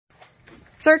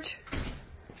Search.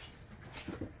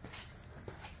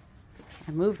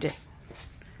 I moved it.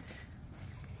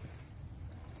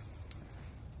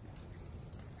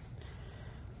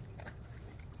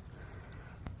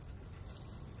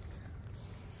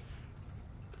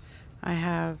 I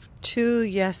have 2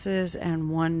 yeses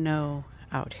and 1 no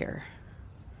out here.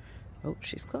 Oh,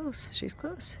 she's close. She's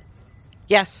close.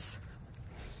 Yes.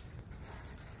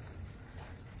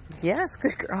 Yes,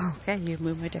 good girl. Okay, you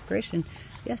moved my decoration.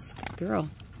 Yes, good girl.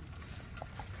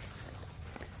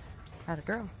 Atta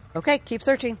girl. Okay, keep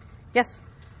searching. Yes.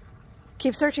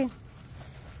 Keep searching.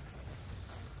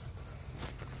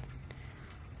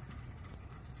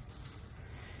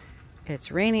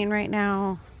 It's raining right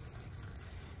now.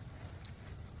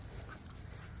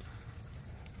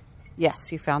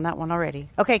 Yes, you found that one already.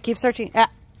 Okay, keep searching.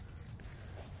 Ah.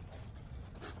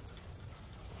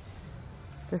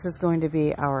 This is going to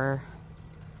be our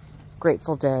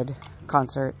Grateful Dead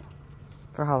concert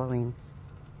for Halloween.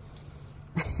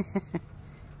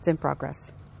 It's in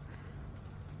progress.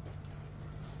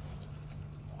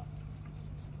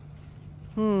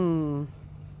 So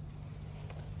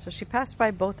she passed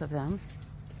by both of them.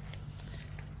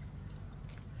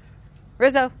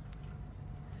 Rizzo,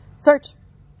 search.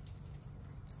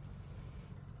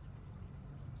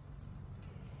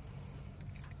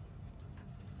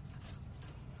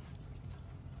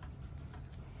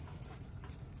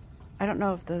 I don't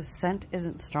know if the scent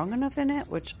isn't strong enough in it,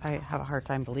 which I have a hard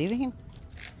time believing.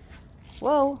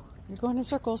 Whoa, you're going in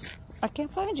circles. I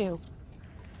can't find you.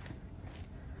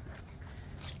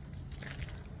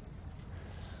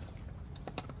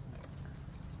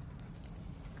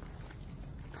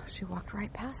 She walked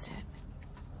right past it.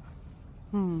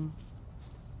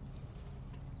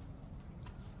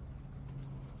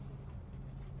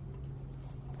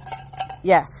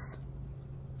 Yes.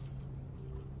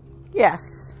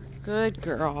 Yes. Good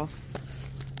girl.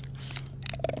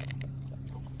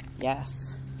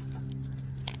 Yes.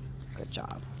 Good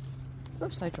job.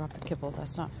 Oops, I dropped the kibble.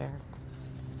 That's not fair.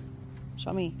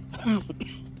 Show me.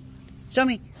 Show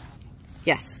me.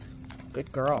 Yes.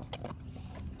 Good girl.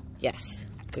 Yes.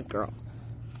 Good girl.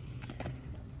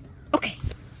 Okay.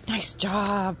 Nice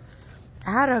job.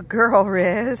 Atta girl,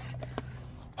 Riz.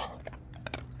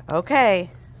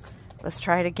 Okay. Let's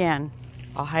try it again.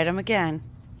 I'll hide them again.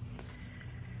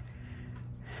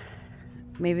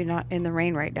 Maybe not in the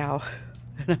rain right now.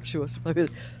 She wants to play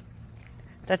with it.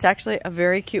 That's actually a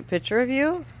very cute picture of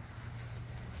you.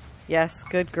 Yes,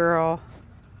 good girl.